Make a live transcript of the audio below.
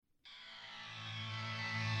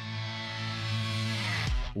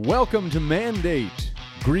Welcome to Mandate.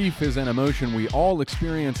 Grief is an emotion we all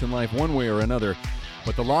experience in life one way or another,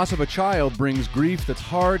 but the loss of a child brings grief that's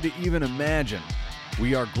hard to even imagine.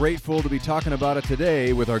 We are grateful to be talking about it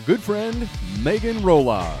today with our good friend, Megan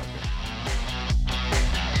Rolog.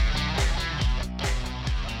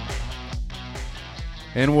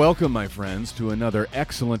 And welcome, my friends, to another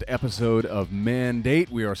excellent episode of Mandate.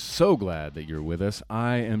 We are so glad that you're with us.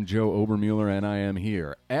 I am Joe Obermuller, and I am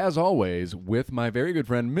here, as always, with my very good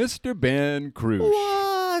friend, Mr. Ben Krusch.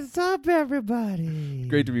 What's up, everybody?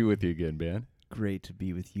 Great to be with you again, Ben. Great to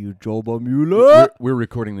be with you, Joe Obermuller. We're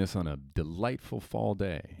recording this on a delightful fall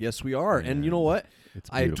day. Yes, we are. And you know what? It's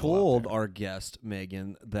I beautiful out told there. our guest,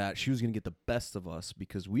 Megan, that she was going to get the best of us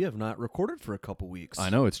because we have not recorded for a couple weeks. I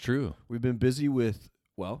know, it's true. We've been busy with,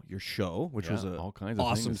 well, your show, which Yeah, was a all kinds of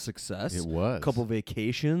awesome things. success. It was. A couple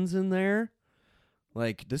vacations in there.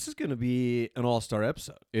 Like, this is going to be an all-star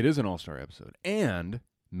episode. It is an all-star episode. And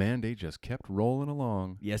Mandate just kept rolling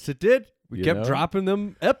along. Yes, it did. We You kept know? dropping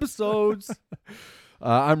them episodes.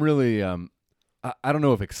 I'm really, I don't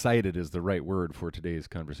know if excited is the right word for today's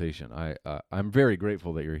conversation. I'm very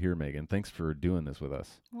grateful that you're here, Megan. Thanks for doing this with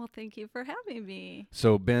us. Well, thank you for having me.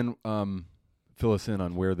 So, Ben, fill us in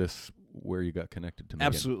on where you got connected to Megan.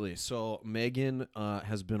 Absolutely. So Megan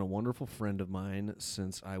has been a wonderful friend of mine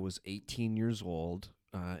since I was 18 years old,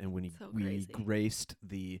 and when So we crazy. graced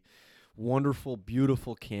the wonderful,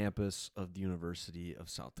 beautiful campus of the University of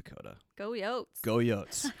South Dakota. Go Yotes. Go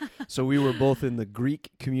Yotes. So we were both in the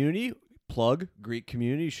Greek community. Plug Greek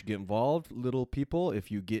community. You should get involved, little people,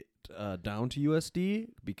 if you get down to USD,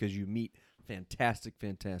 because you meet fantastic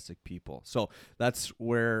people. So that's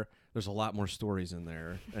where there's a lot more stories in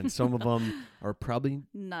there, and some of them are probably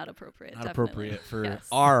Not appropriate. not definitely. appropriate for Yes.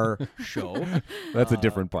 our show. That's a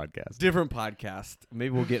different podcast. Different podcast.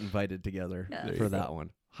 Maybe we'll get invited together Yes. There for you that go.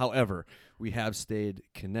 one. However, we have stayed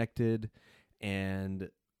connected, and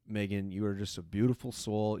Megan, you are just a beautiful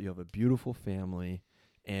soul. You have a beautiful family,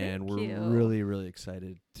 and Thank we're you. really, really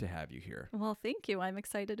excited to have you here. Well, thank you. I'm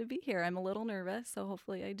excited to be here. I'm a little nervous, so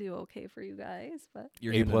hopefully I do okay for you guys. But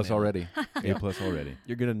You're A gonna plus nail it. already. A plus already.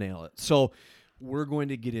 You're going to nail it. So we're going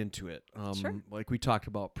to get into it. Sure. Like we talked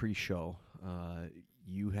about pre-show,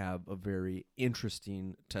 you have a very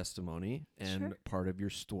interesting testimony and Sure. part of your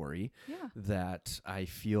story yeah, that I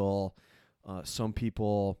feel some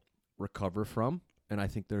people recover from, and I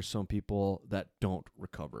think there's some people that don't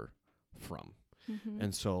recover from. Mhm.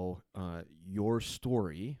 And so your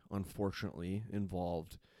story, unfortunately,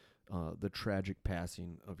 involved the tragic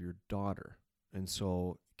passing of your daughter. And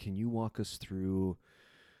so can you walk us through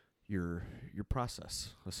your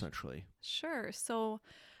process, essentially? Sure. So,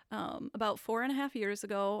 about 4.5 years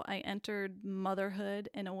ago, I entered motherhood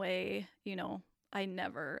in a way, I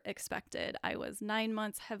never expected. I was 9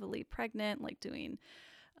 months heavily pregnant, like doing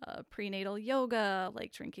prenatal yoga,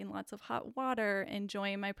 like drinking lots of hot water,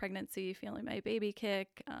 enjoying my pregnancy, feeling my baby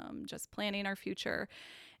kick, just planning our future.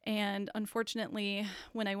 And unfortunately,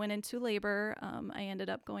 when I went into labor, I ended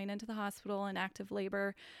up going into the hospital in active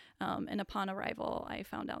labor. And upon arrival, I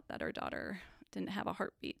found out that our daughter didn't have a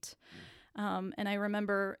heartbeat. And I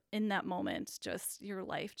remember in that moment, just your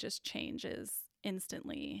life just changes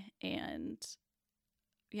instantly. And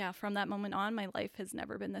yeah, from that moment on, my life has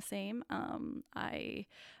never been the same. I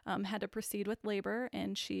had to proceed with labor,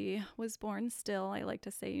 and she was born still. I like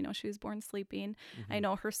to say, she was born sleeping. I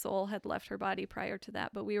know her soul had left her body prior to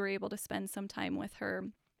that, but we were able to spend some time with her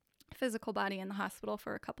physical body in the hospital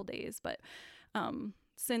for a couple days. But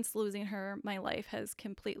since losing her, my life has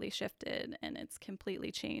completely shifted, and it's completely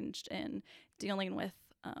changed. And dealing with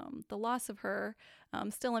the loss of her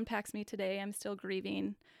still impacts me today. I'm still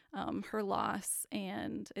grieving her loss,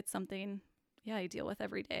 and it's something, I deal with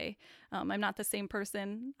every day. I'm not the same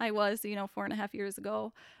person I was, 4.5 years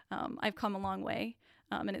ago. I've come a long way,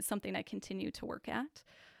 and it's something I continue to work at.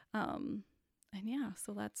 And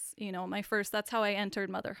so that's, that's how I entered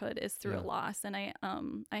motherhood, is through a loss. And I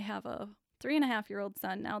have a 3.5-year-old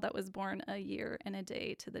son now that was born a year and a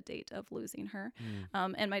day to the date of losing her.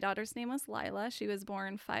 And my daughter's name was Lila. She was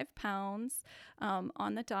born 5 pounds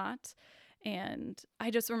on the dot. And I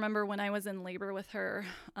just remember when I was in labor with her,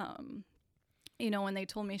 when they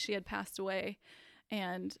told me she had passed away,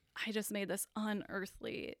 and I just made this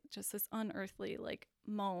unearthly like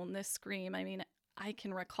moan, this scream. I mean, I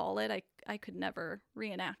can recall it. I could never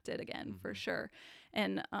reenact it again for sure.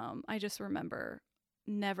 And I just remember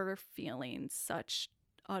never feeling such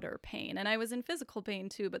utter pain. And I was in physical pain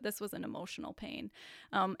too, but this was an emotional pain.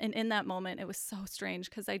 And in that moment, it was so strange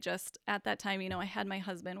because at that time, I had my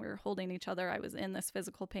husband, we were holding each other. I was in this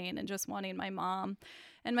physical pain and just wanting my mom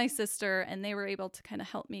and my sister, and they were able to kind of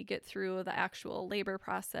help me get through the actual labor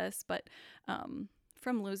process. But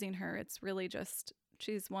from losing her, it's really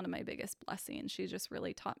she's one of my biggest blessings. She just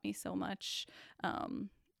really taught me so much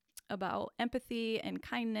about empathy and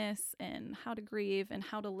kindness and how to grieve and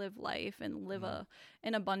how to live life and live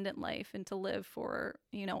an abundant life and to live for,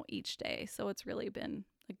 each day. So it's really been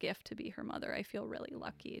a gift to be her mother. I feel really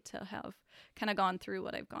lucky to have kind of gone through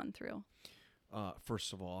what I've gone through.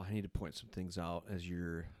 First of all, I need to point some things out as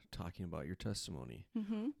you're talking about your testimony.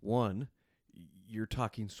 Mm-hmm. One, you're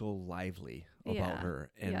talking so lively about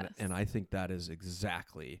her. And I think that is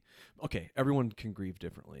exactly, okay, everyone can grieve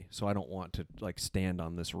differently. So I don't want to stand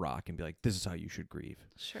on this rock and be like, this is how you should grieve.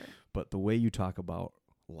 Sure. But the way you talk about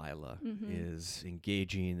Lila mm-hmm. is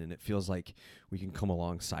engaging, and it feels like we can come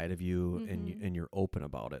alongside of you, mm-hmm. and you're open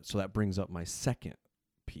about it. So that brings up my second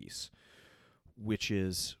piece, which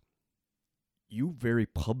is you very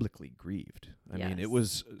publicly grieved. I mean, it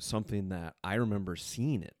was something that I remember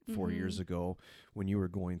seeing it 4 mm-hmm. years ago when you were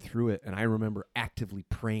going through it. And I remember actively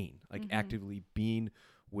praying, mm-hmm. actively being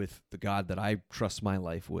with the God that I trust my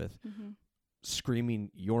life with, mm-hmm. screaming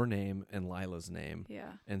your name and Lila's name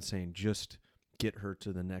and saying, just get her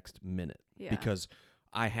to the next minute. Yeah. Because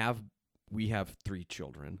we have 3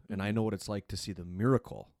 children, mm-hmm. and I know what it's like to see the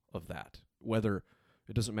miracle of that, whether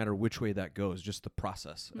it doesn't matter which way that goes, just the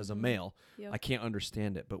process. Mm-hmm. As a male, yep. I can't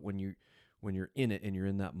understand it, but when you're in it and you're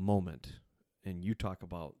in that moment, and you talk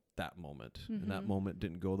about that moment, mm-hmm. and that moment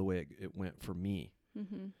didn't go the way it went for me,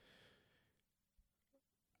 mm-hmm.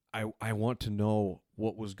 I want to know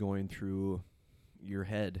what was going through your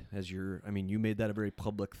head as you made that a very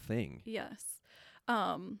public thing. Yes.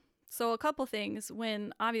 So a couple things.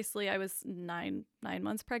 When obviously I was nine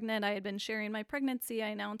months pregnant, I had been sharing my pregnancy. I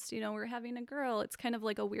announced, we're having a girl. It's kind of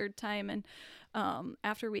like a weird time. And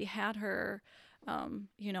after we had her,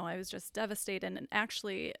 I was just devastated. And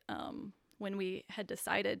actually, when we had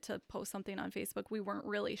decided to post something on Facebook, we weren't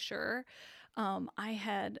really sure. I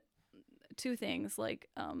had 2 things.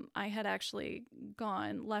 I had actually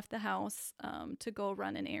left the house to go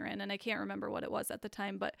run an errand, and I can't remember what it was at the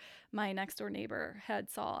time, but my next door neighbor had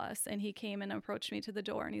saw us, and he came and approached me to the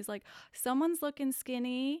door, and he's like, someone's looking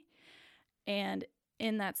skinny. And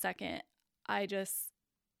in that second, I just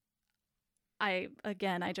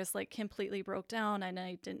completely broke down, and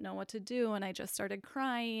I didn't know what to do, and I just started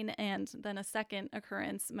crying. And then a second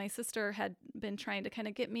occurrence, my sister had been trying to kind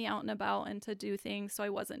of get me out and about and to do things, so I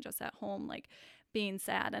wasn't just at home being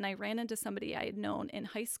sad. And I ran into somebody I had known in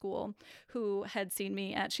high school who had seen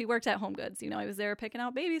me she worked at Home Goods. I was there picking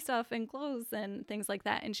out baby stuff and clothes and things like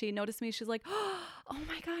that, and she noticed me. She's like, oh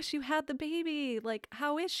my gosh, you had the baby,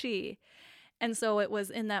 how is she? And so it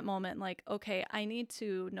was in that moment, okay, I need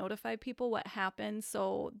to notify people what happened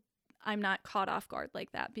so I'm not caught off guard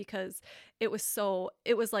like that, because it was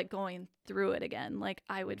like going through it again.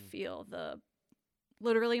 I would feel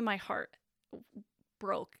literally my heart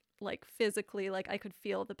broke, physically, I could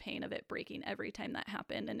feel the pain of it breaking every time that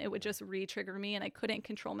happened. And it would just re-trigger me, and I couldn't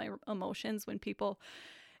control my emotions when people,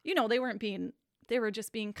 they were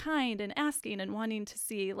just being kind and asking and wanting to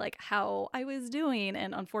see how I was doing.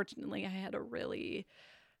 And unfortunately, I had a really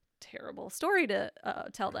terrible story to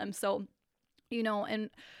tell them. So, and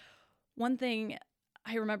one thing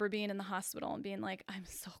I remember being in the hospital and being like, I'm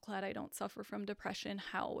so glad I don't suffer from depression.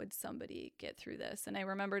 How would somebody get through this? And I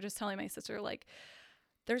remember just telling my sister,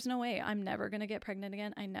 there's no way I'm never going to get pregnant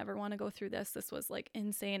again. I never want to go through this. This was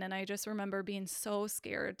insane. And I just remember being so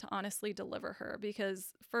scared to honestly deliver her,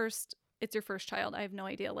 because first, it's your first child. I have no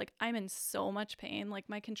idea. I'm in so much pain.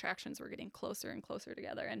 My contractions were getting closer and closer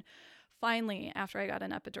together. And finally, after I got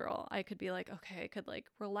an epidural, I could be okay, I could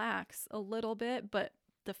relax a little bit, but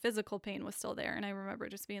the physical pain was still there. And I remember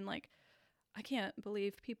just being I can't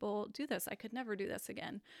believe people do this. I could never do this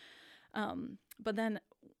again. But then,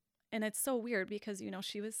 and it's so weird because,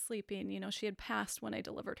 she was sleeping, she had passed when I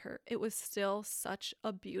delivered her. It was still such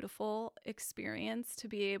a beautiful experience to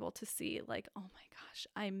be able to see oh my gosh,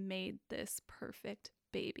 I made this perfect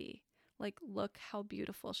baby. Look how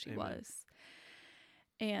beautiful she was.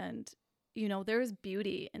 And, there's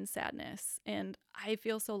beauty in sadness. And I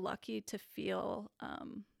feel so lucky to feel,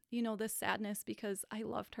 this sadness because I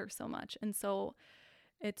loved her so much. And so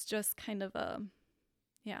it's just kind of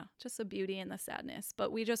just a beauty in the sadness.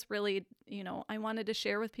 But we just really, I wanted to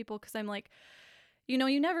share with people because I'm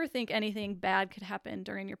you never think anything bad could happen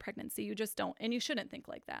during your pregnancy. You just don't. And you shouldn't think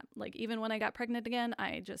like that. Like, even when I got pregnant again,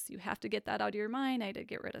 you have to get that out of your mind. I had to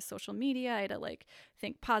get rid of social media. I had to like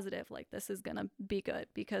think positive, like this is going to be good,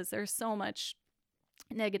 because there's so much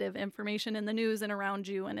negative information in the news and around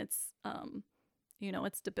you. And it's,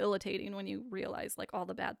 it's debilitating when you realize like all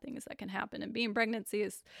the bad things that can happen. And being pregnant's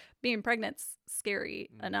scary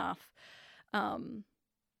enough.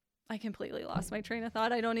 I completely lost my train of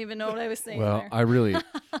thought. I don't even know what I was saying. Well, there. I really,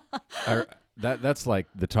 that's like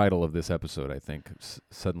the title of this episode, I think.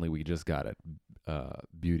 Suddenly we just got it.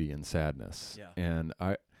 Beauty and sadness. Yeah. And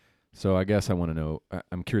so I guess I want to know,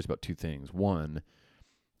 I'm curious about two things. One,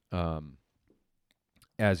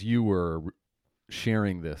 as you were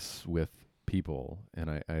sharing this with people, and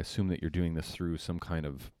I assume that you're doing this through some kind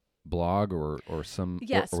of blog or some...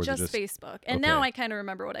 Yes, or just Facebook. And okay. now I kind of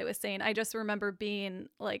remember what I was saying. I just remember being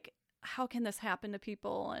like, how can this happen to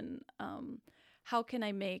people? And how can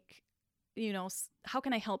I make, how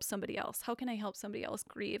can I help somebody else? How can I help somebody else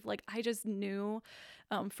grieve? Like, I just knew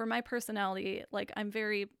for my personality, like I'm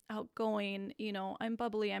very outgoing, I'm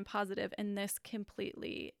bubbly, I'm positive, and this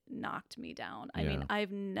completely knocked me down. I mean,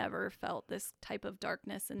 I've never felt this type of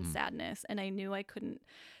darkness and sadness, and I knew I couldn't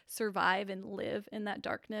survive and live in that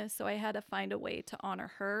darkness. So I had to find a way to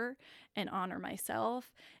honor her and honor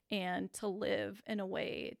myself, and to live in a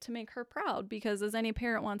way to make her proud, because as any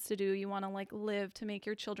parent wants to do, you want to like live to make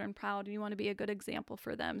your children proud, and you want to be a good example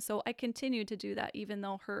for them. So I continued to do that even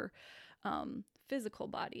though her physical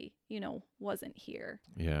body, wasn't here.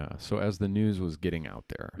 Yeah. So as the news was getting out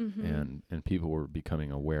there and people were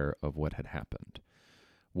becoming aware of what had happened,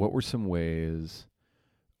 what were some ways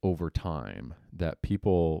over time that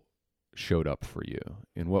people showed up for you?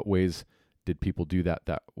 In what ways did people do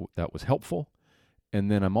that was helpful? And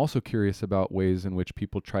then I'm also curious about ways in which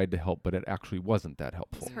people tried to help, but it actually wasn't that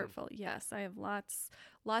helpful. It's hurtful. Yes, I have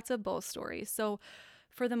lots of both stories. So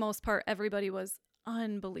for the most part, everybody was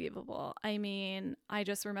unbelievable. I mean, I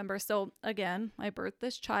just remember, so again, I birthed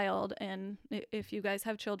this child, and if you guys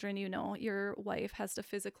have children, your wife has to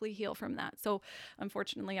physically heal from that. So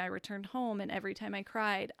unfortunately, I returned home, and every time I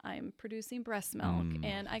cried, I'm producing breast milk,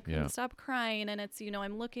 and I couldn't stop crying. And it's,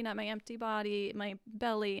 I'm looking at my empty body, my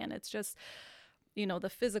belly, and it's just, the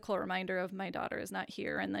physical reminder of my daughter is not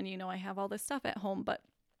here. And then, I have all this stuff at home. But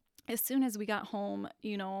as soon as we got home,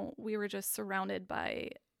 we were just surrounded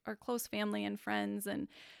by our close family and friends. And,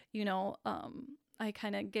 I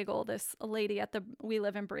kind of giggle, a lady we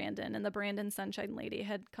live in Brandon, and the Brandon Sunshine Lady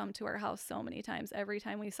had come to our house so many times. Every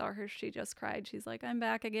time we saw her, she just cried. She's like, I'm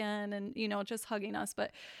back again. And, just hugging us.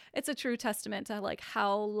 But it's a true testament to like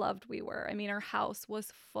how loved we were. I mean, our house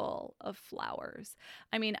was full of flowers.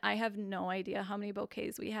 I mean, I have no idea how many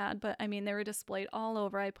bouquets we had, but I mean, they were displayed all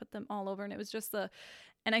over. I put them all over, and it was just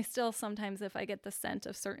and I still sometimes, if I get the scent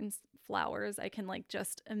of certain flowers, I can like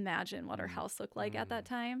just imagine what our house looked like at that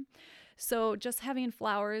time. So just having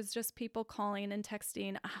flowers, just people calling and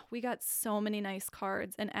texting, we got so many nice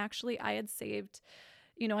cards. And actually I had saved,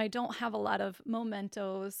 I don't have a lot of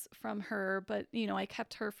mementos from her, but, I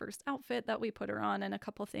kept her first outfit that we put her on and a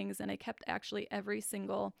couple things. And I kept actually every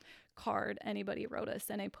single card anybody wrote us,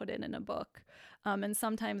 and I put it in a book. And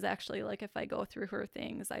sometimes actually, like if I go through her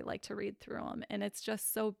things, I like to read through them. And it's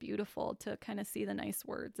just so beautiful to kind of see the nice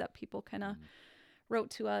words that people kind of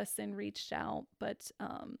wrote to us and reached out. But,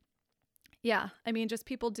 yeah, I mean, just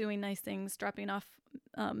people doing nice things, dropping off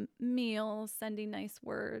meals, sending nice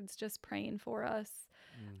words, just praying for us.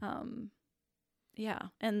 Yeah.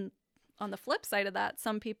 And on the flip side of that,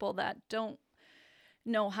 some people that don't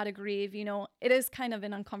know how to grieve, it is kind of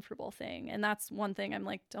an uncomfortable thing. And that's one thing I'm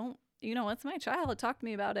like, it's my child. Talk to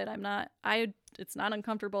me about it. It's not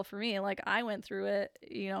uncomfortable for me. Like I went through it,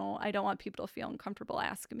 I don't want people to feel uncomfortable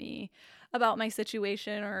asking me about my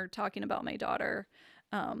situation or talking about my daughter.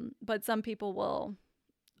 But some people will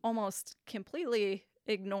almost completely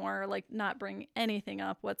ignore, like not bring anything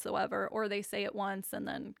up whatsoever, or they say it once and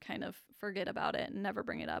then kind of forget about it and never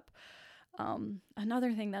bring it up.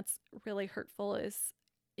 Another thing that's really hurtful is,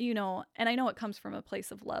 and I know it comes from a place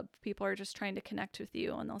of love. People are just trying to connect with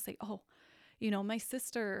you, and they'll say, oh, my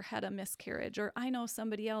sister had a miscarriage, or I know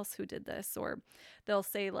somebody else who did this, or they'll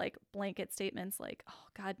say like blanket statements like, oh,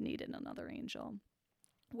 God needed another angel,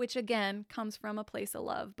 which again comes from a place of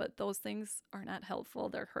love, but those things are not helpful.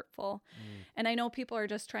 They're hurtful. And I know people are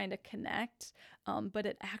just trying to connect, but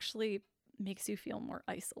it actually makes you feel more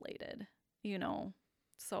isolated,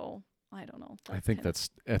 so I don't know. I think that's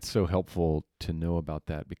so helpful to know about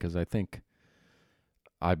that, because I think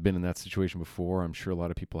I've been in that situation before. I'm sure a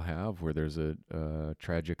lot of people have, where there's a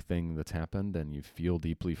tragic thing that's happened and you feel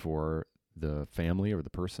deeply for the family or the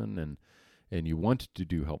person, and you want to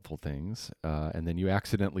do helpful things, and then you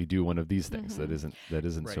accidentally do one of these things that isn't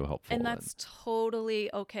Right. so helpful. And that's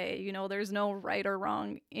totally okay. You know, there's no right or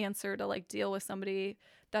wrong answer to like deal with somebody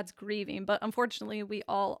that's grieving. But unfortunately, we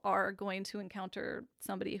all are going to encounter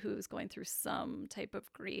somebody who's going through some type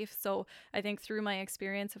of grief. So I think through my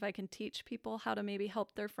experience, if I can teach people how to maybe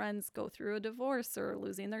help their friends go through a divorce or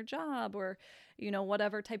losing their job or, you know,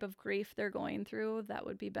 whatever type of grief they're going through, that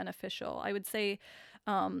would be beneficial. I would say,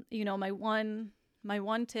 you know, my one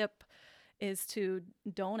tip is to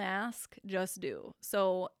don't ask, just do.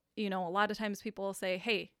 So, you know, a lot of times people will say,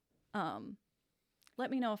 hey, let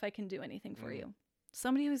me know if I can do anything for you.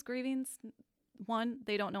 Somebody who's grieving, one,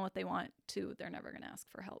 they don't know what they want. Two, they're never going to ask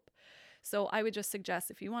for help. So I would just suggest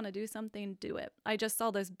if you want to do something, do it. I just saw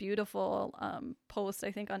this beautiful post,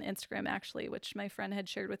 I think on Instagram actually, which my friend had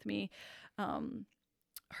shared with me.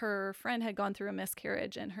 Her friend had gone through a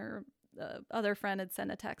miscarriage and her other friend had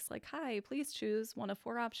sent a text like, hi, please choose one of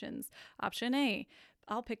 4 options. Option A,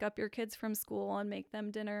 I'll pick up your kids from school and make them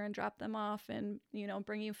dinner and drop them off and, you know,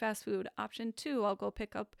 bring you fast food. Option 2, I'll go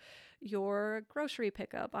pick up your grocery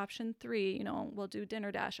pickup. Option 3, you know, we'll do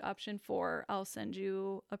dinner dash. Option 4, I'll send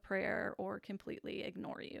you a prayer or completely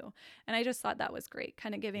ignore you. And I just thought that was great,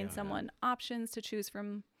 kind of giving someone options to choose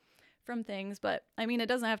from things. But I mean, it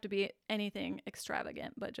doesn't have to be anything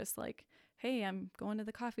extravagant, but just like, hey, I'm going to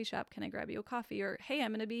the coffee shop. Can I grab you a coffee? Or, hey, I'm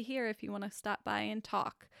going to be here if you want to stop by and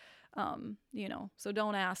talk. You know, so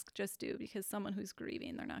don't ask, just do, because someone who's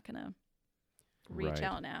grieving, they're not going to reach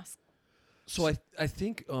out and ask. So I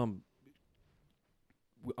think I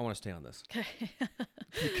want to stay on this.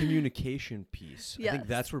 The communication piece. Yes. I think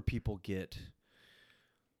that's where people get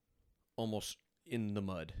almost in the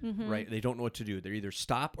mud, right? They don't know what to do. They either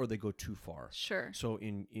stop or they go too far. Sure. So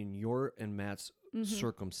in your and Matt's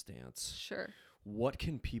circumstance, Sure. what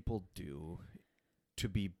can people do to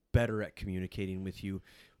be better at communicating with you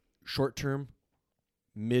short term,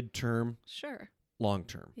 mid-term, Sure. long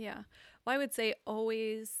term? Yeah. Well, I would say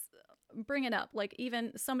always bring it up. Like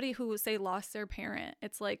even somebody who say lost their parent,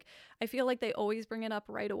 it's like, I feel like they always bring it up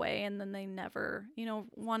right away and then they never, you know,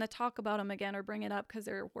 want to talk about them again or bring it up because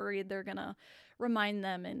they're worried they're going to remind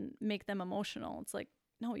them and make them emotional. It's like,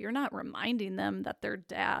 no, you're not reminding them that their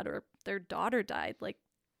dad or their daughter died. Like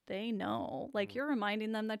they know, like you're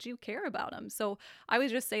reminding them that you care about them. So I would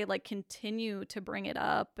just say like continue to bring it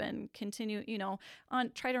up and continue, you know,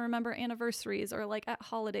 try to remember anniversaries or like at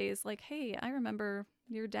holidays, like, hey, I remember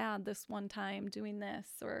your dad this one time doing this,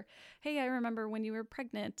 or hey, I remember when you were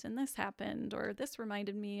pregnant and this happened, or this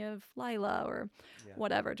reminded me of Lila, or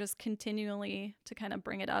whatever. Just continually to kind of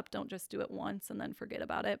bring it up. Don't just do it once and then forget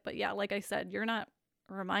about it. But yeah, like I said, you're not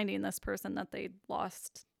reminding this person that they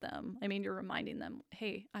lost them. I mean, you're reminding them,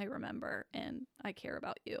 hey, I remember and I care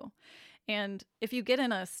about you. And if you get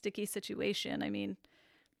in a sticky situation, I mean,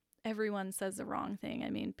 everyone says the wrong thing. I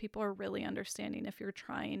mean, people are really understanding if you're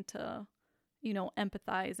trying to, you know,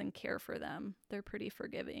 empathize and care for them. They're pretty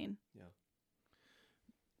forgiving. Yeah.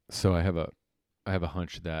 So I have a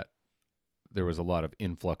hunch that there was a lot of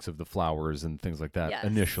influx of the flowers and things like that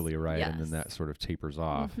initially, right? Yes. And then that sort of tapers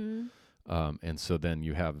off. Mm-hmm. And so then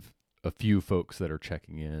you have a few folks that are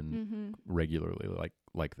checking in regularly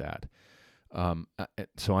like that.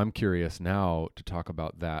 So I'm curious now to talk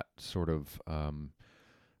about that sort of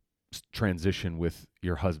transition with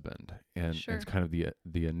your husband and it's kind of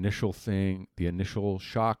the initial thing, the initial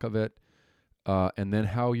shock of it, and then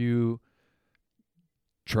how you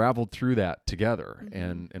traveled through that together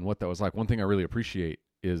and what that was like. One thing I really appreciate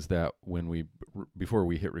is that when before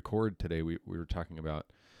we hit record today, we were talking about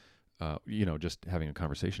you know, just having a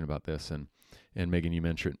conversation about this, and Megan, you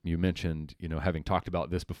mentioned, you know, having talked about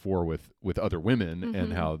this before with other women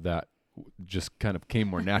and how that just kind of came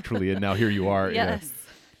more naturally, and now here you are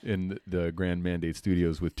in the Grand Mandate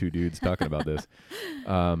Studios with 2 dudes talking about this.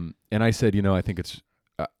 And I said, you know, I think it's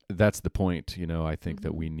that's the point. You know, I think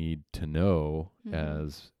that we need to know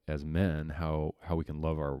as men how we can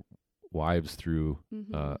love our wives through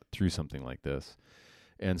something like this.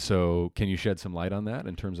 And so can you shed some light on that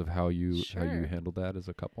in terms of how you handled that as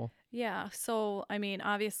a couple? Yeah. So, I mean,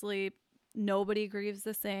 obviously nobody grieves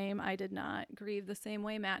the same. I did not grieve the same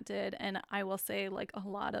way Matt did. And I will say, like, a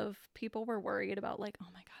lot of people were worried about, like, oh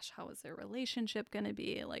my gosh, how is their relationship going to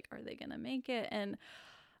be? Like, are they going to make it? And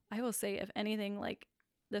I will say, if anything, like,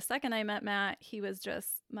 the second I met Matt, he was just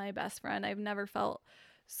my best friend. I've never felt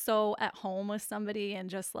so at home with somebody, and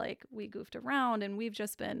just like we goofed around, and we've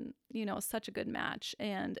just been, you know, such a good match.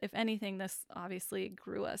 And if anything, this obviously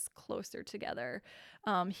grew us closer together.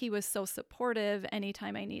 He was so supportive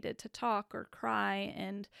anytime I needed to talk or cry.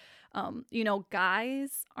 And, you know,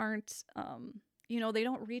 guys aren't, they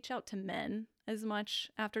don't reach out to men as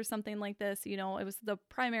much after something like this. It was the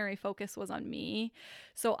primary focus was on me.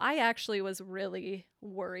 So I actually was really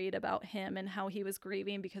worried about him and how he was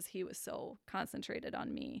grieving because he was so concentrated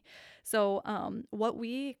on me. So what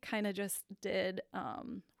we kind of just did,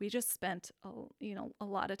 we just spent a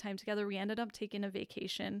lot of time together. We ended up taking a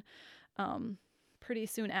vacation pretty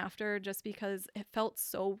soon after, just because it felt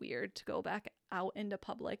so weird to go back out into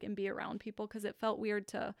public and be around people, because it felt weird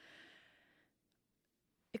to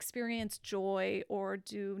experience joy or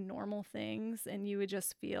do normal things and you would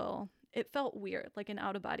just feel, it felt weird, like an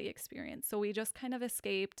out-of-body experience. So we just kind of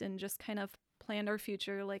escaped and just kind of planned our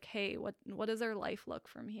future, like, hey, what does our life look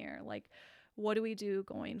from here? Like, what do we do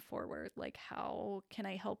going forward? Like, how can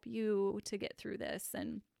I help you to get through this?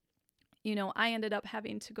 And I ended up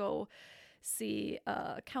having to go see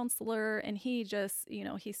a counselor, and he just,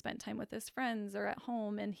 he spent time with his friends or at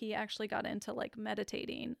home, and he actually got into like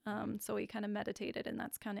meditating. So he kind of meditated, and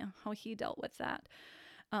that's kind of how he dealt with that.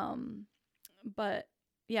 But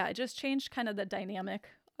yeah, it just changed kind of the dynamic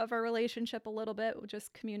of our relationship a little bit,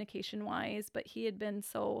 just communication wise, but he had been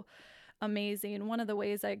so amazing. One of the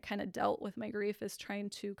ways I kind of dealt with my grief is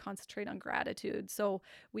trying to concentrate on gratitude. So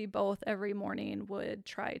we both every morning would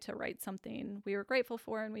try to write something we were grateful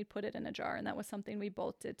for, and we'd put it in a jar. And that was something we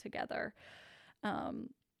both did together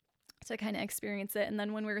to kind of experience it. And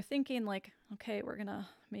then when we were thinking like, okay, we're going to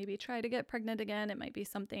maybe try to get pregnant again, it might be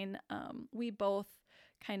something, we both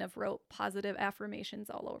kind of wrote positive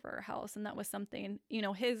affirmations all over our house. And that was something,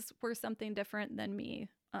 his were something different than me.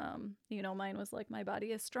 Mine was like, my body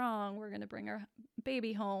is strong. We're going to bring our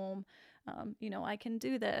baby home. I can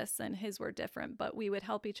do this. And his were different, but we would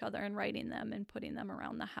help each other in writing them and putting them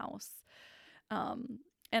around the house.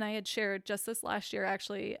 And I had shared just this last year,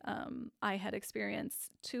 actually, I had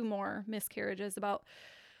experienced 2 more miscarriages, about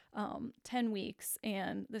 10 weeks.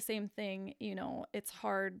 And the same thing, it's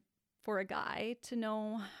hard for a guy to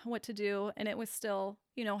know what to do. And it was still,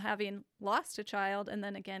 having lost a child and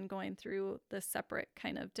then again going through the separate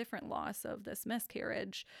kind of different loss of this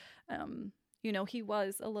miscarriage. He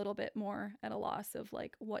was a little bit more at a loss of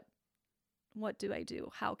like, what do I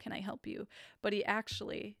do? How can I help you? But he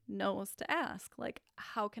actually knows to ask, like,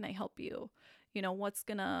 how can I help you? What's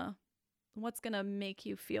gonna make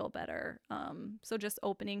you feel better? So just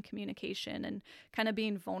opening communication and kind of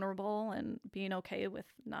being vulnerable and being okay with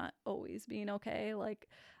not always being okay. Like,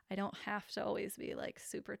 I don't have to always be like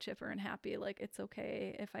super chipper and happy. Like, it's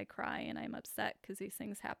okay if I cry and I'm upset because these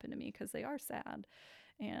things happen to me because they are sad.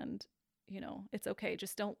 And, it's okay.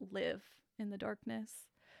 Just don't live in the darkness.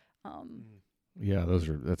 Yeah,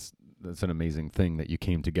 that's an amazing thing that you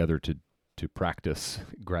came together to practice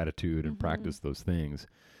gratitude and practice those things.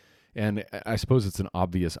 And I suppose it's an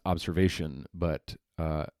obvious observation, but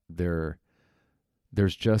there's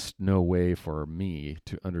just no way for me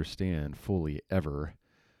to understand fully ever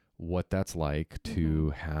what that's like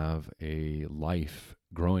to have a life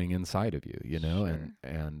growing inside of you, Sure.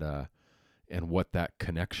 and what that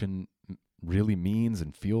connection really means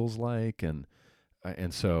and feels like, and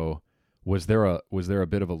so was there a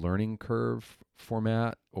bit of a learning curve for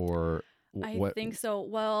Matt, or I think so.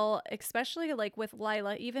 Well, especially like with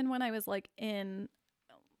Lila, even when I was like in,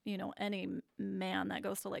 any man that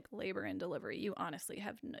goes to like labor and delivery, you honestly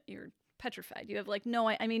have you're petrified. You have like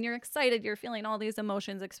I mean, you're excited, you're feeling all these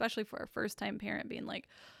emotions, especially for a first time parent being like,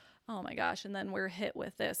 oh my gosh. And then we're hit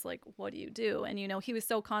with this, like, what do you do? And, he was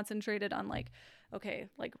so concentrated on like, okay,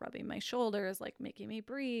 like rubbing my shoulders, like making me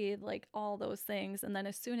breathe, like all those things. And then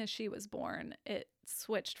as soon as she was born, it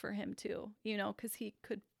switched for him too, because he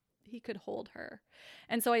could hold her.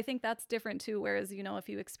 And so I think that's different too. Whereas, if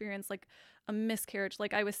you experience like a miscarriage,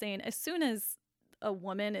 like I was saying, as soon as a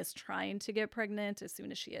woman is trying to get pregnant, as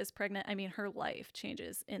soon as she is pregnant, I mean, her life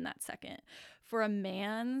changes in that second. For a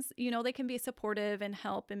man's, they can be supportive and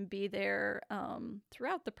help and be there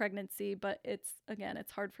throughout the pregnancy, but it's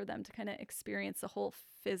hard for them to kind of experience the whole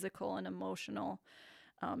physical and emotional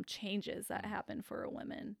changes that happen for a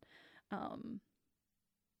woman. But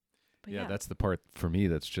yeah, that's the part for me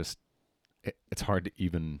that's just, it's hard to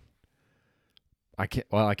even, I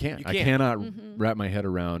cannot wrap my head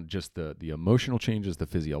around just the emotional changes, the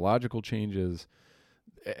physiological changes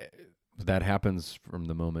that happens from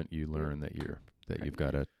the moment you learn that you've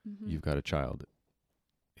got a child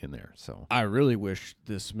in there. So I really wish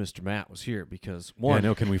this Mr. Matt was here, because I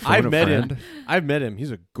know. Can we phone a friend? I've met him.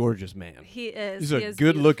 He's a gorgeous man. He is. He's a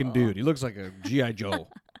good-looking dude. He looks like a G.I. Joe.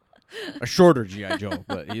 A shorter G.I. Joe,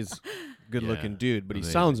 but he's a good-looking dude. But he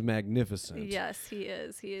sounds magnificent. Yes, he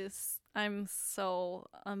is. He is I'm so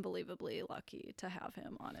unbelievably lucky to have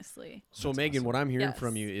him, honestly. So That's Megan, awesome. what I'm hearing Yes.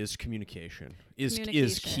 from you is communication is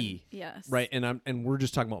Communication, key. Yes. Right, and we're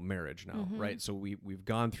just talking about marriage now, Mhm. right? So we've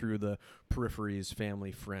gone through the peripheries,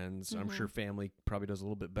 family, friends. I'm sure Mhm. family probably does a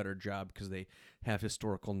little bit better job because they have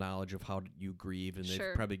historical knowledge of how you grieve, and they've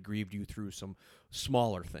Sure. probably grieved you through some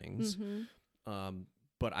smaller things. Mhm.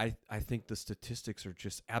 But I think the statistics are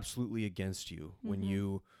just absolutely against you when Mhm.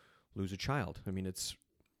 you lose a child. I mean,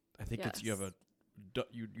 I think it's you have Yes.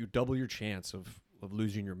 you double your chance of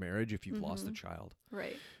losing your marriage if you've lost a Mhm. child.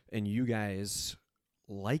 Right. And you guys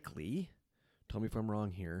likely, tell me if I'm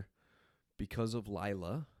wrong here, because of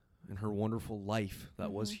Lila and her wonderful life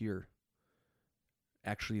that was Mhm. here,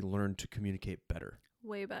 actually learned to communicate better.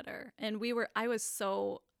 Way better. And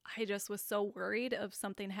I just was so worried of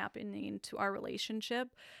something happening to our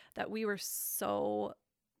relationship that we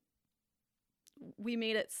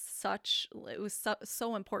made it was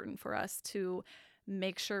so important for us to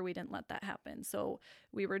make sure we didn't let that happen. So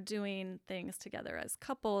we were doing things together as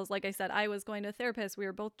couples. Like I said, I was going to a therapist. We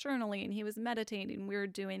were both journaling. He was meditating. We were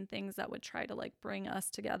doing things that would try to like bring us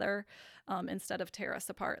together instead of tear us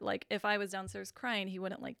apart. Like if I was downstairs crying, he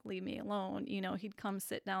wouldn't like leave me alone. He'd come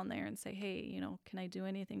sit down there and say, hey, can I do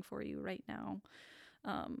anything for you right now?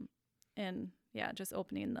 And yeah, just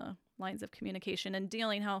opening the lines of communication and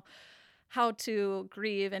dealing how to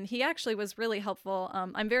grieve. And he actually was really helpful.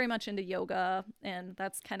 I'm very much into yoga, and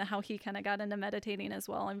that's kind of how he kind of got into meditating as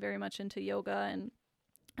well. I'm very much into yoga, and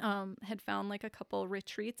had found like a couple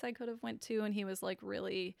retreats I could have went to, and he was like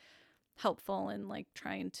really helpful in like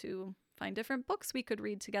trying to find different books we could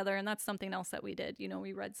read together. And that's something else that we did.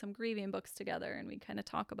 We read some grieving books together, and we kind of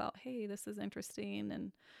talk about, hey, this is interesting.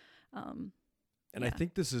 And And I yeah.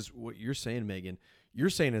 think this is what you're saying, Megan. You're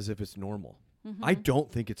saying as if it's normal. Mhm. I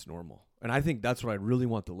don't think it's normal. And I think that's what I really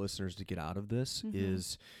want the listeners to get out of this Mhm.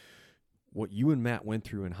 is what you and Matt went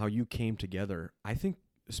through and how you came together. I think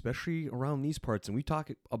especially around these parts, and we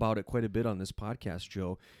talk about it quite a bit on this podcast,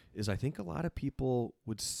 Joe, is I think a lot of people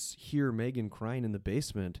would hear Megan crying in the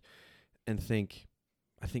basement and think,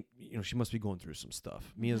 she must be going through some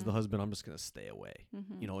stuff. Me as the Mhm. husband, I'm just going to stay away.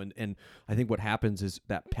 Mhm. And I think what happens is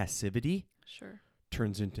that passivity Sure.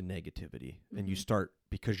 turns into negativity, and you Mhm. start,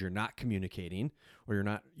 because you're not communicating or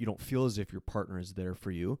you don't feel as if your partner is there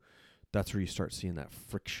for you. That's where you start seeing that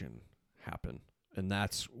friction happen, and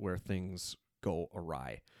that's where things go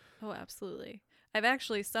awry. Oh, absolutely. I've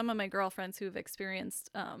actually some of my girlfriends who've experienced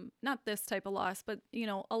not this type of loss, but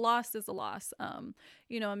a loss is a loss. A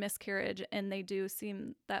miscarriage, and they do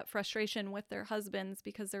seem that frustration with their husbands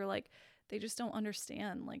because they're like they just don't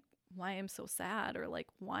understand like why I'm so sad or like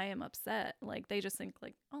why I'm upset. Like they just think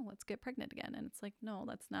like, oh, let's get pregnant again, and it's like, no,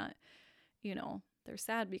 that's not. They're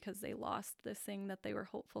sad because they lost this thing that they were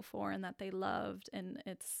hopeful for and that they loved, and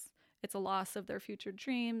it's a loss of their future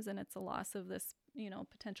dreams, and it's a loss of this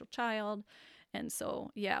potential child. And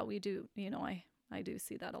so yeah, we do I do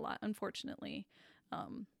see that a lot, unfortunately.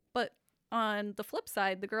 But on the flip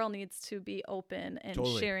side, the girl needs to be open and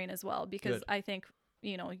Totally. sharing as well, because Good. I think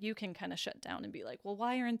you can kind of shut down and be like, well,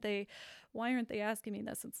 why aren't they asking me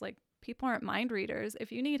this? It's like, people aren't mind readers.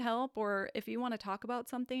 If you need help or if you want to talk about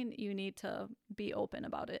something, you need to be open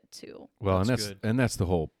about it too. Well, That's good. and that's the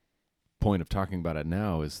whole point of talking about it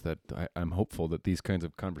now, is that I'm hopeful that these kinds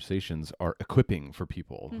of conversations are equipping for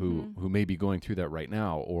people Mhm. who may be going through that right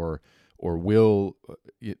now, or will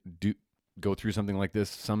go through something like this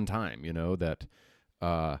sometime. That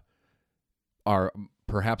our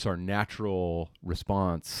perhaps our natural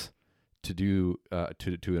response to do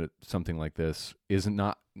something like this is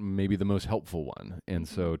not maybe the most helpful one, and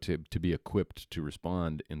so to be equipped to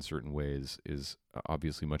respond in certain ways is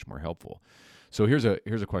obviously much more helpful. So here's a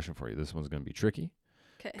question for you. This one's going to be tricky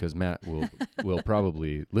Okay. because Matt will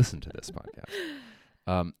probably listen to this podcast.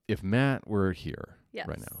 If Matt were here Yes.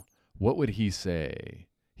 right now, what would he say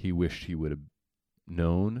he wished he would have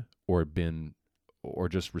known or been, or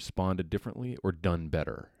just responded differently or done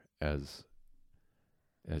better as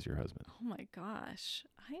your husband? Oh my gosh.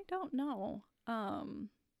 I don't know. I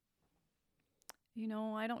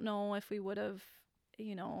don't know if we would have,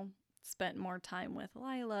 spent more time with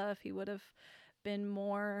Lila, if he would have been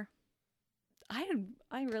more. I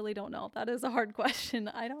really don't know. That is a hard question.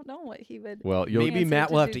 I don't know what he would. Well, Maybe answer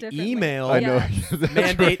Matt will have do to differently. email I know. Yes.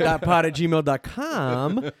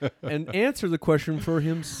 mandate.pod@gmail.com and answer the question for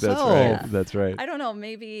himself. That's right. Yeah. That's right. I don't know.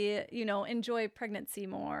 Maybe, enjoy pregnancy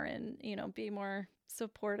more and, be more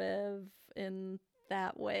supportive in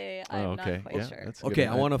that way. I'm okay. not quite Yeah, sure. that's a good Okay,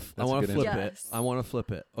 one. I want to That's a good flip answer. it. Yes. I want to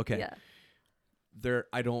flip it. Okay. Yeah.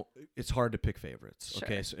 it's hard to pick favorites. Sure.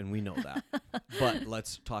 Okay. So, and we know that, but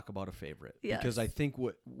let's talk about a favorite because I think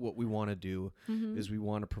what we want to do is we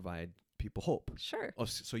want to provide people hope. Sure.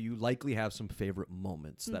 So you likely have some favorite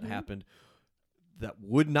moments that happened that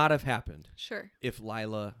would not have happened Sure. if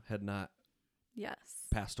Lila had not Yes.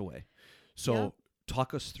 passed away. So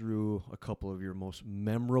talk us through a couple of your most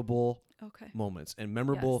memorable moments and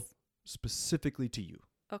memorable specifically to you.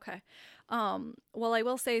 Okay. Well, I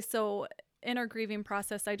will say, so in our grieving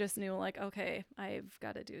process, I just knew like, okay, I've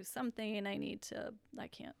got to do something. I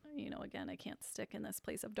can't, again, I can't stick in this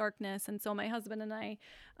place of darkness. And so my husband and I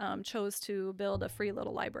chose to build a free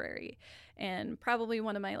little library. And probably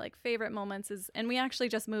one of my like favorite moments is, and we actually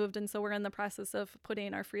just moved. And so we're in the process of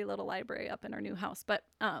putting our free little library up in our new house. But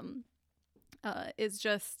is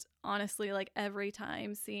just honestly like every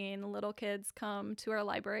time seeing little kids come to our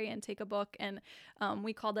library and take a book, and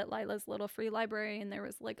we called it Lila's Little Free Library, and there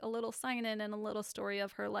was like a little sign in and a little story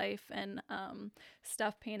of her life and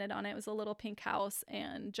stuff painted on it. It was a little pink house,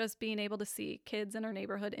 and just being able to see kids in our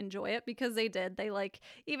neighborhood enjoy it, because they did. They like,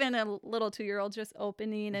 even a little 2-year-old just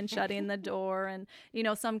opening and shutting the door, and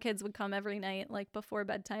some kids would come every night like before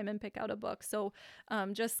bedtime and pick out a book. So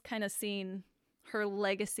just kind of seeing her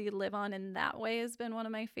legacy live on in that way has been one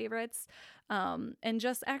of my favorites. And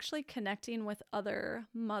just actually connecting with other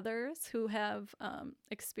mothers who have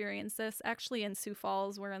experienced this. Actually in Sioux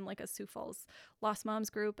Falls, we're in like a Sioux Falls Lost Moms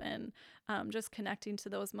group, and just connecting to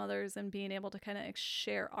those mothers and being able to kind of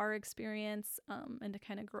share our experience and to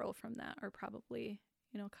kind of grow from that are probably,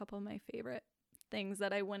 a couple of my favorite things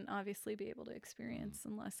that I wouldn't obviously be able to experience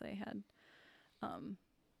unless I had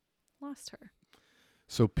lost her.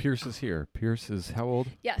 So Pierce is here. Pierce is how old?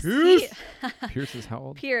 Yes. Pierce? Pierce is how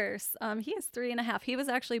old? Pierce. He is 3.5. He was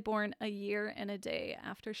actually born a year and a day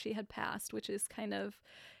after she had passed, which is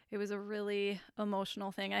it was a really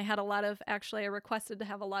emotional thing. I requested to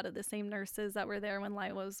have a lot of the same nurses that were there when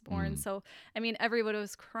Lila was born. So, everybody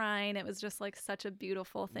was crying. It was just like such a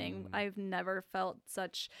beautiful thing. I've never felt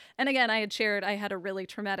such, and again, I had a really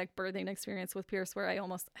traumatic birthing experience with Pierce where I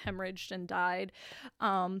almost hemorrhaged and died.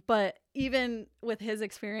 But even with his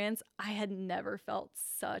experience, I had never felt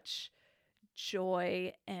such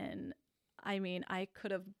joy. And I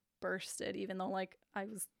could have bursted, even though like I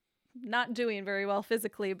was not doing very well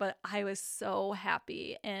physically, but I was so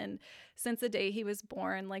happy. And since the day he was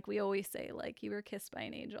born, like we always say, like, you were kissed by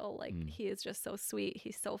an angel. Like he is just so sweet.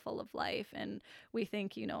 He's so full of life. And we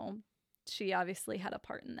think, she obviously had a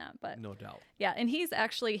part in that, but no doubt. Yeah. And he's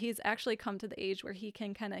actually come to the age where he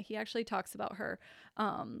can he actually talks about her.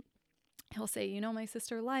 He'll say, my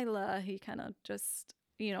sister Lila. He kind of just,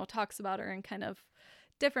 talks about her in kind of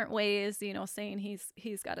different ways, saying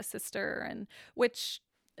he's got a sister, and which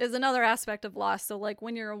is another aspect of loss. So like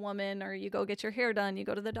when you're a woman, or you go get your hair done, you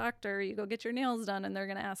go to the doctor, you go get your nails done, and they're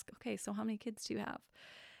going to ask, okay, so how many kids do you have?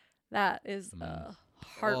 That is a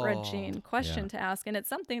heart-wrenching question to ask. And it's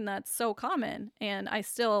something that's so common. And I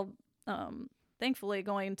still, thankfully,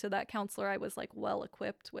 going to that counselor, I was like well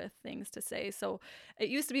equipped with things to say. So it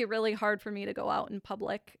used to be really hard for me to go out in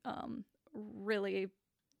public, really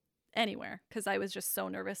anywhere, because I was just so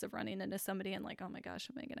nervous of running into somebody and like, oh my gosh,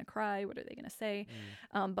 am I going to cry? What are they going to say?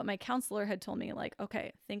 But my counselor had told me like,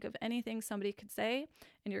 okay, think of anything somebody could say,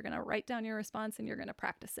 and you're going to write down your response and you're going to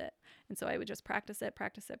practice it. And so I would just practice it.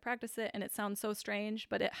 And it sounds so strange,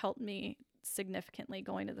 but it helped me significantly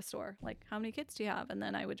going to the store. Like, how many kids do you have? And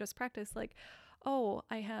then I would just practice like, oh,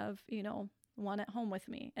 I have, one at home with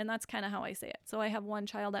me. And that's kind of how I say it. So I have one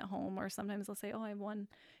child at home, or sometimes I'll say, oh, I have one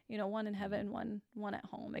in heaven, one at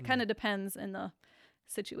home. It kind of depends in the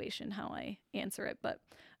situation how I answer it. But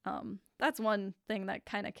that's one thing that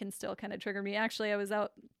kind of can still kind of trigger me. Actually, I was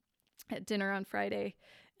out at dinner on Friday,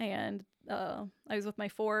 and I was with my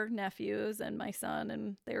 4 nephews and my son,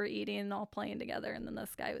 and they were eating and all playing together. And then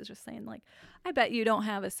this guy was just saying like, I bet you don't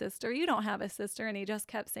have a sister. You don't have a sister. And he just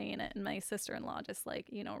kept saying it. And my sister-in-law just like,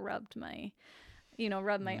 rubbed my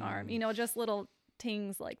arm, just little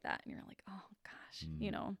things like that. And you're like, oh gosh,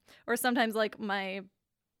 or sometimes like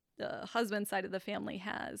the husband side of the family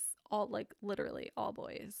has literally all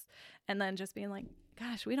boys. And then just being like,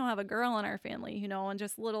 gosh, we don't have a girl in our family, and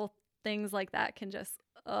just little things like that can just,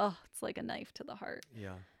 it's like a knife to the heart.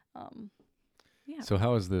 Yeah. Yeah. So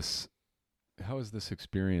how has this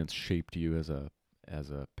experience shaped you as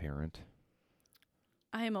a parent?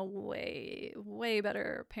 I am a way, way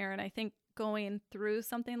better parent. I think going through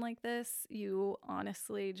something like this, you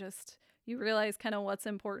honestly you realize kind of what's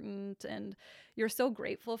important, and you're so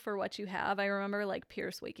grateful for what you have. I remember like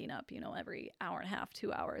Pierce waking up, every hour and a half,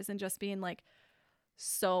 2 hours, and just being like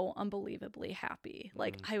so unbelievably happy.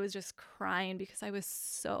 Like I was just crying because I was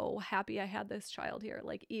so happy I had this child here.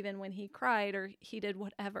 Like even when he cried or he did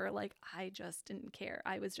whatever, like I just didn't care.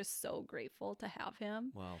 I was just so grateful to have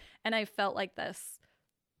him. Wow. And I felt like this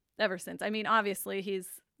ever since. I mean, obviously he's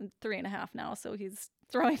 3.5 now, so he's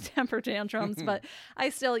throwing temper tantrums, but I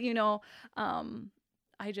still,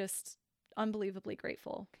 I just unbelievably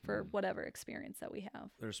grateful for whatever experience that we have.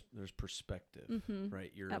 There's perspective, right?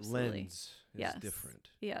 Your Absolutely. lens is Yes.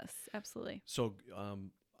 different. Yes, absolutely. So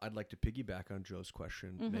I'd like to piggyback on Joe's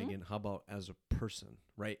question, Megan. How about as a person,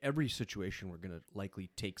 right? Every situation we're going to likely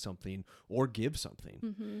take something or give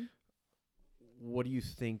something. What do you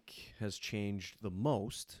think has changed the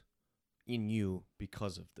most in you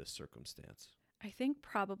because of this circumstance? I think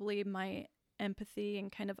probably my empathy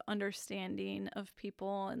and kind of understanding of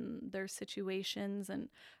people and their situations and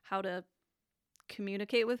how to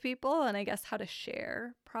communicate with people, and I guess how to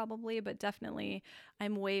share probably, but definitely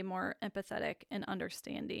I'm way more empathetic and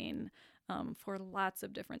understanding for lots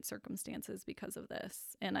of different circumstances because of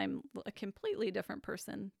this. And I'm a completely different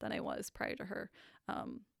person than I was prior to her.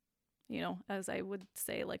 As I would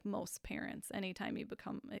say, like most parents, anytime you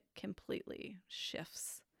become, it completely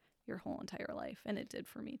shifts your whole entire life. And it did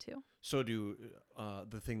for me too. So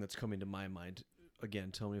the thing that's coming to my mind,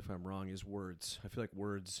 again, tell me if I'm wrong, is words. I feel like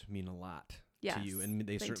words mean a lot to you, and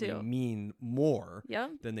they certainly do. mean more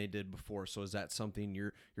Yep. than they did before. So is that something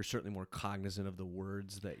you're certainly more cognizant of the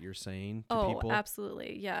words that you're saying to Oh, people?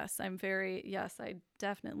 absolutely. Yes. I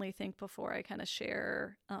definitely think before I kind of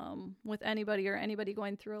share with anybody or anybody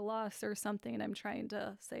going through a loss or something, I'm trying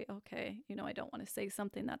to say, okay, I don't want to say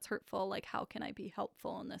something that's hurtful. Like, how can I be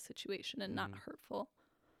helpful in this situation and not hurtful?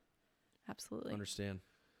 Absolutely. Understand.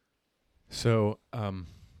 So,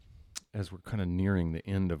 as we're kind of nearing the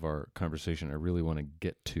end of our conversation, I really want to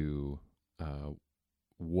get to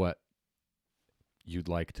what you'd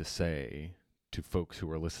like to say to folks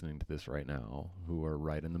who are listening to this right now, who are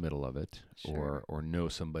right in the middle of it, Sure. or know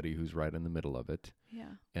somebody who's right in the middle of it,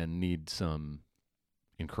 Yeah. and need some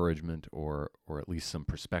encouragement or at least some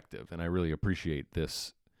perspective. And I really appreciate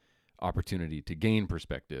this opportunity to gain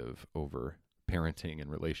perspective over parenting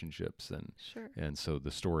and relationships, Sure. and so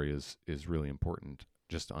the story is really important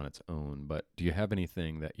just on its own. But do you have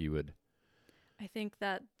anything that you would? I think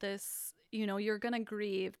that this, you're going to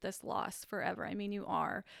grieve this loss forever. I mean, you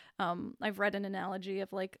are. I've read an analogy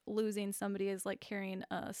of like losing somebody is like carrying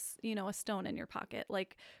a stone in your pocket.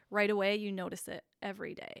 Like right away, you notice it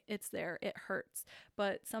every day. It's there. It hurts.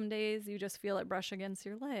 But some days you just feel it brush against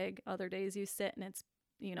your leg. Other days you sit and it's,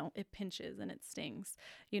 it pinches and it stings.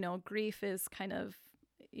 Grief is kind of,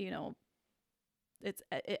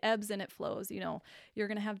 it ebbs and it flows. You're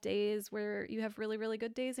going to have days where you have really, really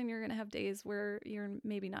good days, and you're going to have days where you're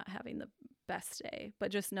maybe not having the best day.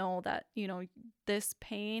 But just know that, this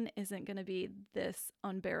pain isn't going to be this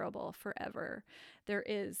unbearable forever. There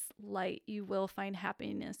is light. You will find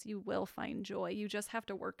happiness. You will find joy. You just have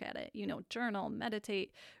to work at it. Journal,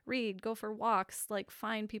 meditate, read, go for walks, like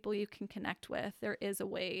find people you can connect with. There is a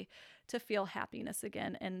way to feel happiness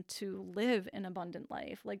again and to live an abundant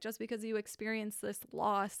life. Like just because you experience this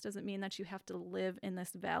loss doesn't mean that you have to live in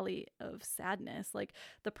this valley of sadness. Like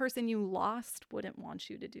the person you lost wouldn't want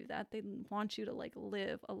you to do that. They want you to like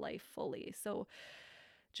live a life fully. So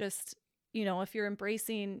just, if you're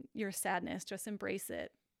embracing your sadness, just embrace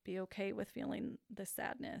it. Be okay with feeling the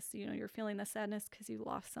sadness. You're feeling the sadness because you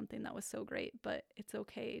lost something that was so great, but it's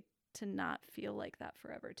okay to not feel like that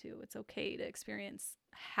forever too. It's okay to experience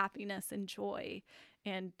happiness and joy,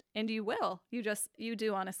 and you will. You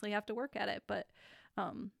do honestly have to work at it, but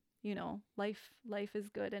life is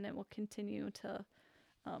good, and it will continue to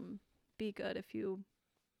be good if you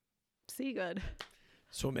see good.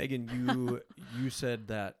 So Megan, you said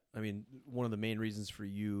that, I mean, one of the main reasons for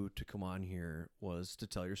you to come on here was to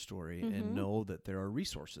tell your story and know that there are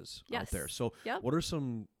resources out there. So what are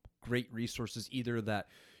some great resources either that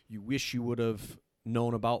you wish you would have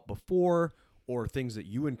known about before, or things that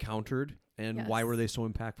you encountered, and why were they so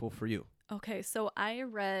impactful for you? Okay, so I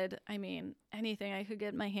read, anything I could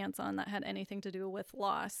get my hands on that had anything to do with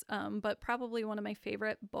loss, but probably one of my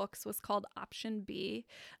favorite books was called Option B,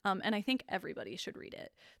 and I think everybody should read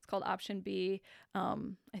it. It's called Option B.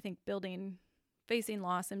 I think Facing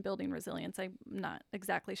Loss and Building Resilience. I'm not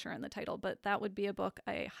exactly sure on the title, but that would be a book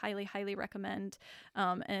I highly, highly recommend.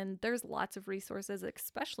 And there's lots of resources,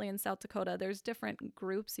 especially in South Dakota. There's different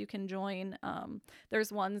groups you can join.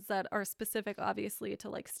 There's ones that are specific, obviously, to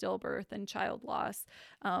like stillbirth and child loss.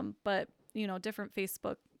 But, different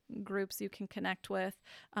Facebook groups you can connect with.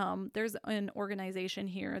 There's an organization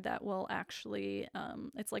here that will actually,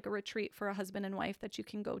 it's like a retreat for a husband and wife that you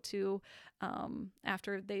can go to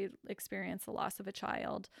after they experience the loss of a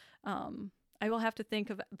child. I will have to think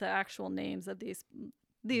of the actual names of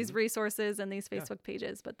these resources and these Facebook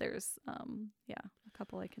pages, but there's a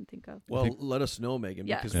couple I can think of. Well, let us know, Megan,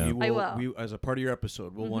 Yes, because I will. we as a part of your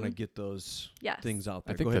episode, we'll want to get those things out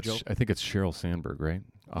there. I think Go ahead, Joe. I think it's Sheryl Sandberg, right?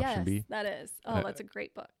 Option B. Yes, that is. Oh, that's a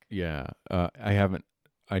great book. Yeah,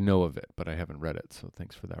 I know of it, but I haven't read it. So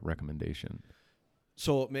thanks for that recommendation.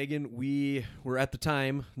 So, Megan, we're at the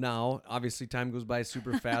time now. Obviously, time goes by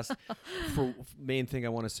super fast. For main thing I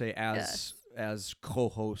want to say as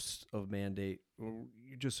co-host of Mandate,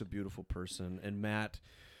 you're just a beautiful person. And Matt,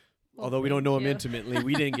 although we don't know him intimately,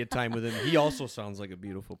 we didn't get time with him. He also sounds like a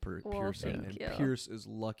beautiful person. Thank you. Pierce is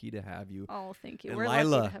lucky to have you. Oh, thank you. And We're Lila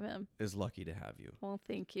lucky to have him. is lucky to have you. Well,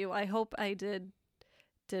 thank you. I hope I did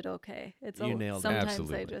okay. You nailed it. Sometimes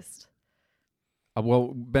Absolutely. I just.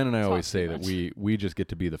 Well, Ben and I always say too that much. we just get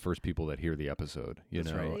to be the first people that hear the episode, you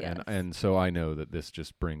That's know, right. Yes. and so I know that this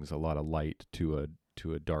just brings a lot of light to a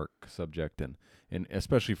dark subject, and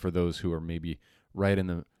especially for those who are maybe right in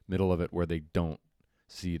the middle of it where they don't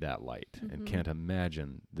see that light and can't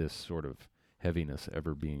imagine this sort of heaviness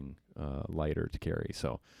ever being lighter to carry.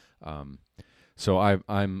 So I'm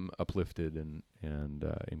uplifted and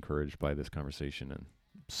encouraged by this conversation, and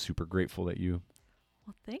super grateful that you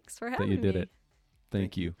Well, thanks for having that you did me. it.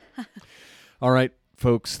 Thank you. All right,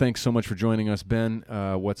 folks, thanks so much for joining us. Ben,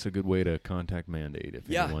 what's a good way to contact Mandate if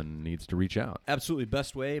anyone needs to reach out? Absolutely.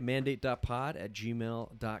 Best way,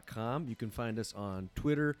 mandate.pod@gmail.com. You can find us on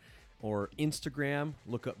Twitter or Instagram.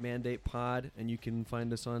 Look up Mandate Pod, and you can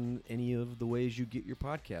find us on any of the ways you get your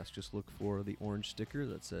podcast. Just look for the orange sticker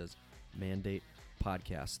that says Mandate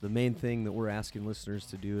Podcast. The main thing that we're asking listeners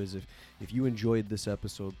to do is if you enjoyed this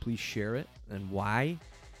episode, please share it and why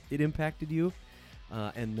it impacted you.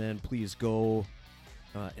 And then please go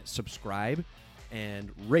subscribe and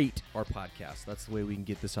rate our podcast. That's the way we can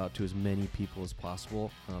get this out to as many people as possible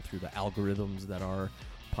through the algorithms that are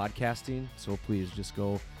podcasting. So please just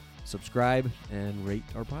go subscribe and rate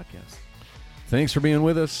our podcast. Thanks for being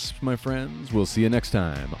with us, my friends. We'll see you next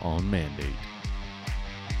time on Mandate.